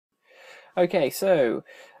Okay, so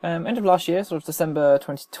end of last year, sort of December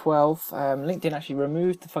 2012, LinkedIn actually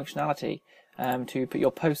removed the functionality to put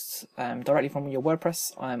your posts directly from your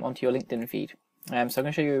WordPress onto your LinkedIn feed. So I'm going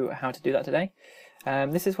to show you how to do that today.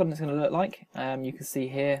 This is what it's going to look like. You can see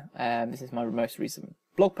here, this is my most recent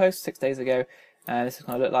blog post 6 days ago. This is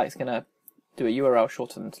going to look like. It's going to do a URL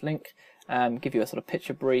shortened link, give you a sort of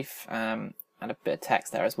picture brief and a bit of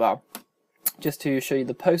text there as well. Just to show you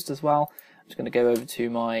the post as well, I'm just going to go over to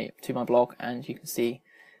my blog, and you can see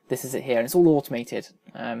this is it here, and it's all automated, so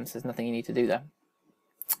there's nothing you need to do there.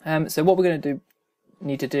 So what we're going to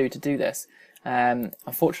need to do this,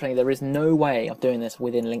 unfortunately there is no way of doing this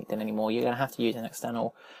within LinkedIn anymore. You're going to have to use an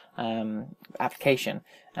external application,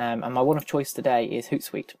 and my one of choice today is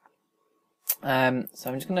Hootsuite. So I'm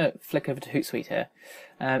just going to flick over to Hootsuite here.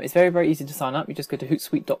 It's very, very easy to sign up. You just go to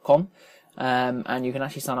hootsuite.com. And you can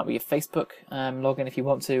actually sign up with your Facebook login if you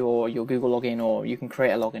want to, or your Google login, or you can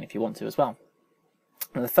create a login if you want to as well.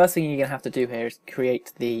 And the first thing you're going to have to do here is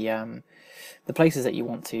create the places that you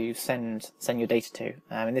want to send your data to.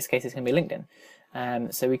 In this case, it's going to be LinkedIn.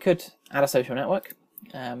 So we could add a social network,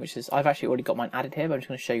 which is I've actually already got mine added here, but I'm just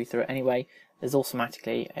going to show you through it anyway. There's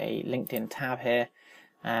automatically a LinkedIn tab here,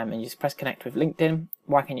 and you just press connect with LinkedIn,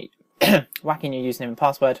 whack in your username and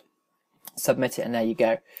password. Submit it, and there you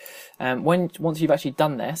go. Once you've actually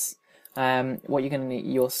done this, what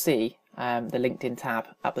you'll see the LinkedIn tab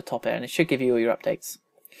at the top here, and it should give you all your updates.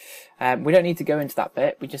 We don't need to go into that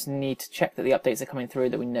bit. We just need to check that the updates are coming through,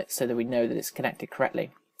 so that we know that it's connected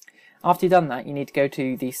correctly. After you've done that, you need to go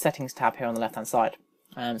to the settings tab here on the left hand side.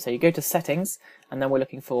 So you go to settings, and then we're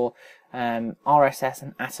looking for RSS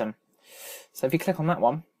and Atom. So if you click on that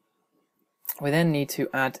one, we then need to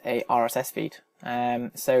add a RSS feed.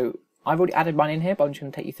 So I've already added mine in here, but I'm just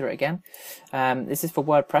going to take you through it again. This is for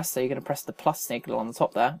WordPress, so you're going to press the plus signal on the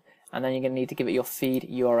top there, and then you're going to need to give it your feed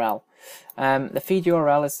URL. The feed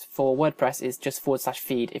URL is for WordPress is just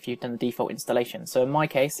 /feed if you've done the default installation. So in my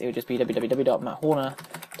case, it would just be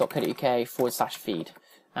www.matthorner.co.uk/feed.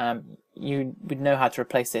 You would know how to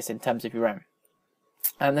replace this in terms of your own.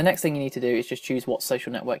 The next thing you need to do is just choose what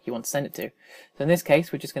social network you want to send it to. So in this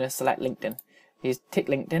case, we're just going to select LinkedIn. You just tick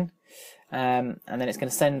LinkedIn. And then it's going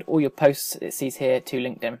to send all your posts it sees here to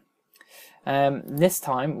LinkedIn. This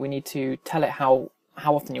time we need to tell it how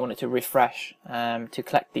often you want it to refresh to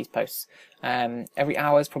collect these posts. Every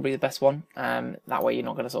hour is probably the best one. That way you're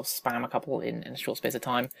not going to sort of spam a couple in a short space of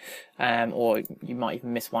time, or you might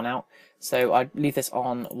even miss one out. So I'd leave this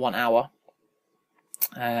on 1 hour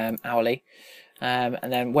hourly,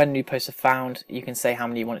 and then when new posts are found, you can say how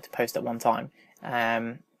many you want it to post at one time.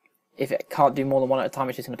 If it can't do more than one at a time,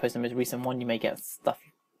 it's just going to post the most recent one. You may get stuff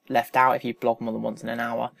left out if you blog more than once in an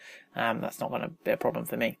hour. That's not going to be a problem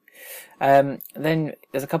for me. Then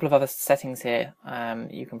there's a couple of other settings here.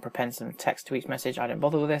 You can prepend some text to each message. I don't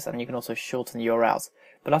bother with this, and you can also shorten the URLs.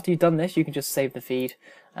 But after you've done this, you can just save the feed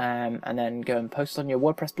and then go and post on your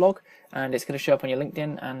WordPress blog, and it's going to show up on your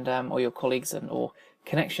LinkedIn, and all your colleagues or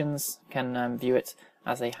connections can view it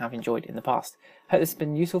as they have enjoyed in the past. Hope this has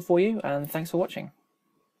been useful for you, and thanks for watching.